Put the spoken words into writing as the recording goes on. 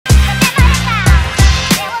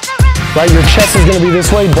right? Your chest is gonna be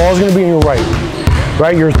this way, ball's gonna be in your right,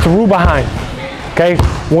 right? You're through behind, okay?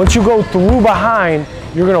 Once you go through behind,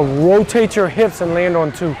 you're gonna rotate your hips and land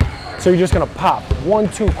on 2. So you're just gonna pop 1,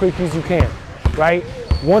 2, quick as you can, right?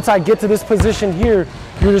 Once I get to this position here,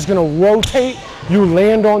 you're just gonna rotate, you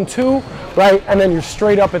land on 2, right? And then you're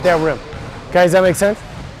straight up at that rim. Okay, does that make sense?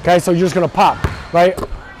 Okay, so you're just gonna pop, right?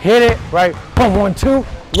 Hit it, right? Boom, 1, 2,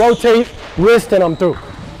 rotate, wrist, and I'm through.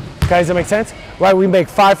 Okay, does that make sense? Right, we make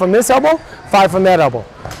 5 from this elbow, 5 from that elbow.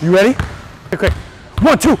 You ready? Quick,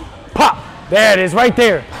 1, 2, pop. There it is, right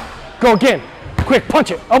there. Go again. Quick, punch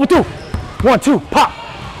it, elbow through. 1, 2, pop.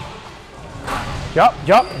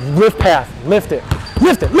 Yup, lift path, lift it,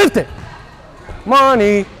 lift it, lift it.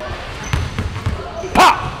 Money.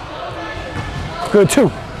 Pop. Good, 2.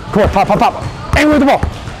 Come on, pop, pop, pop. Aim with the ball.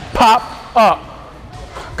 Pop up.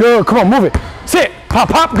 Good, come on, move it. Sit, pop,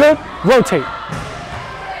 pop, good. Rotate.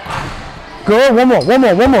 Good,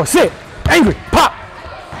 one more. Sit, angry, pop.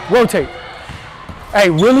 Rotate. Hey,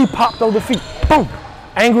 really pop though the feet. Boom.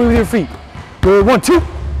 Angry with your feet. Good, 1, 2.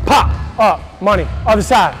 Pop, up, money. Other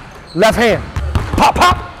side. Left hand. Pop,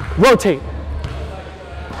 pop. Rotate.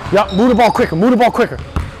 Yup, move the ball quicker, move the ball quicker.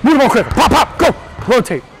 Move the ball quicker. Pop, pop, go.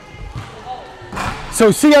 Rotate.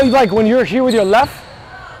 So see how, like, when you're here with your left,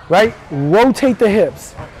 right? Rotate the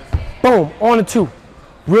hips. Boom, on the 2.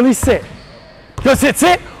 Really sit. Just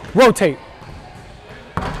sit, rotate.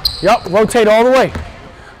 Yup, rotate all the way.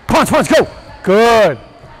 Punch, go. Good.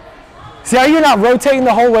 See how you're not rotating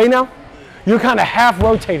the whole way now? You're kind of half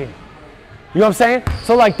rotating. You know what I'm saying?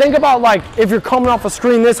 So like, think about like, if you're coming off a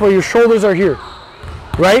screen this way, your shoulders are here,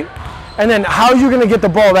 right? And then how are you gonna get the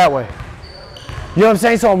ball that way? You know what I'm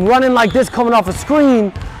saying? So I'm running like this, coming off a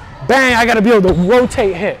screen, bang, I gotta be able to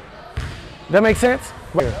rotate, hit. That make sense?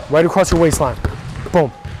 Right across your waistline.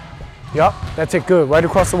 Boom. Yup, that's it, good. Right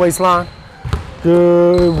across the waistline.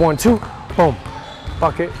 Good, 1, 2, boom.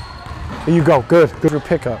 Bucket. There you go, good your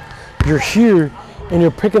pickup. You're here and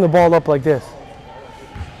you're picking the ball up like this.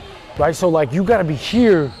 Right, so like you gotta be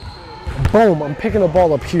here, boom, I'm picking the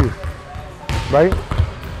ball up here, right?